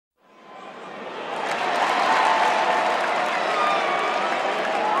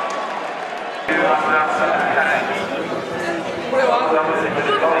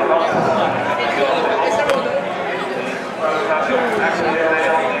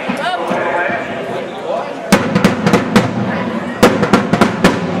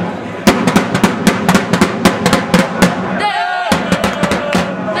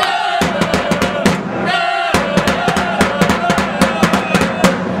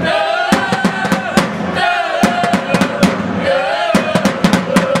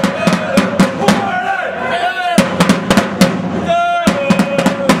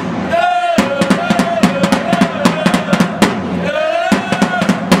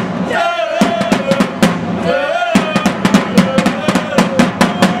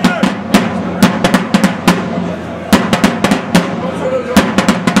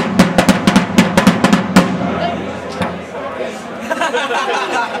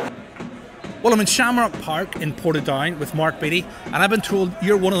Well, I'm in Shamrock Park in Portadown with Mark Beattie, and I've been told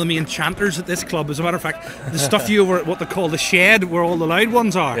you're one of the main chanters at this club. As a matter of fact, the stuff you over at what they call the shed, where all the loud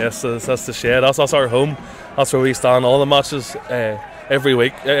ones are. Yes, that's the shed. That's our home. That's where we stand all the matches every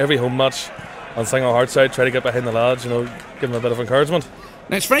week, every home match, and sing our hearts out. Try to get behind the lads, give them a bit of encouragement.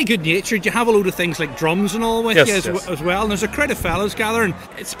 Now, it's very good natured. You have a load of things like drums and all with you as well. And there's a crowd of fellas gathering.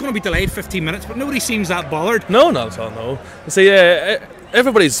 It's going to be delayed 15 minutes, but nobody seems that bothered. No, not at all. No. See,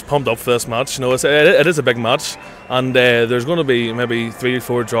 everybody's pumped up for this match. It is a big match, and there's going to be maybe 3 or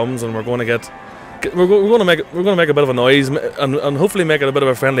 4 drums, and we're going to make a bit of a noise, and hopefully make it a bit of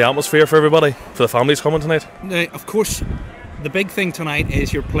a friendly atmosphere for everybody, for the families coming tonight. Now, of course, the big thing tonight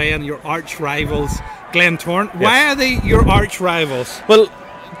is you're playing your arch rivals, Glentoran. Yes. Why are they your arch rivals? Well,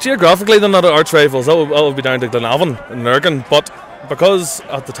 geographically they're not arch rivals. That would be down to Glenavon and Lurgan, but because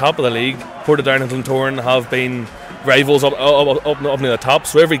at the top of the league, Portadown and Glentoran have been rivals up near the top,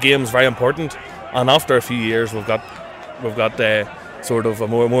 so every game is very important. And after a few years, we've got sort of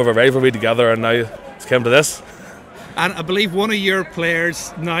more of a rivalry together, and now it's come to this. And I believe one of your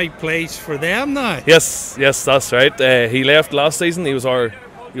players now plays for them now. Yes, that's right. He left last season. He was one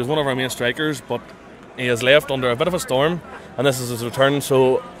of our main strikers, but he has left under a bit of a storm, and this is his return.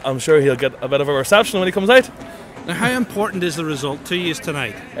 So I'm sure he'll get a bit of a reception when he comes out. Now, how important is the result to you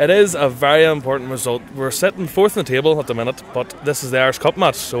tonight? It is a very important result. We're sitting 4th in the table at the minute, but this is the Irish Cup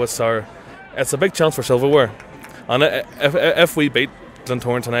match, so it's a big chance for silverware. And if we beat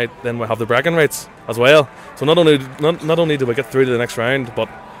Glentoran tonight, then we'll have the bragging rights as well. So not only do we get through to the next round, but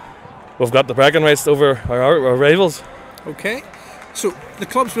we've got the bragging rights over our rivals. Okay, so the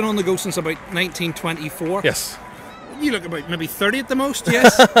club's been on the go since about 1924. Yes. You look about maybe 30 at the most,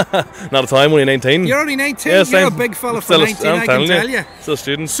 yes? Not a time, only 19. You're only 19? Yes, you're a big fella for 19, I can tell you. Still a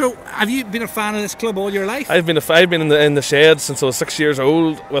student. So, have you been a fan of this club all your life? I've been in the shed since I was 6 years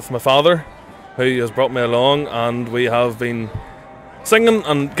old with my father, who has brought me along, and we have been singing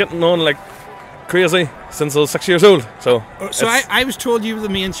and getting on like crazy since I was 6 years old. So I was told you were the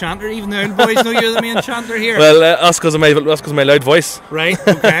main chanter. Even the old boys know you're the main chanter here. Well, that's because of my loud voice. Right.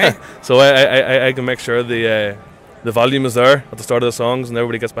 Okay. So I can make sure the volume is there at the start of the songs, and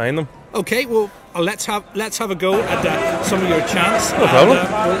everybody gets behind them. Okay. Well, let's have a go at some of your chants. No problem.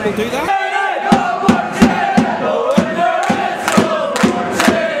 We'll do that.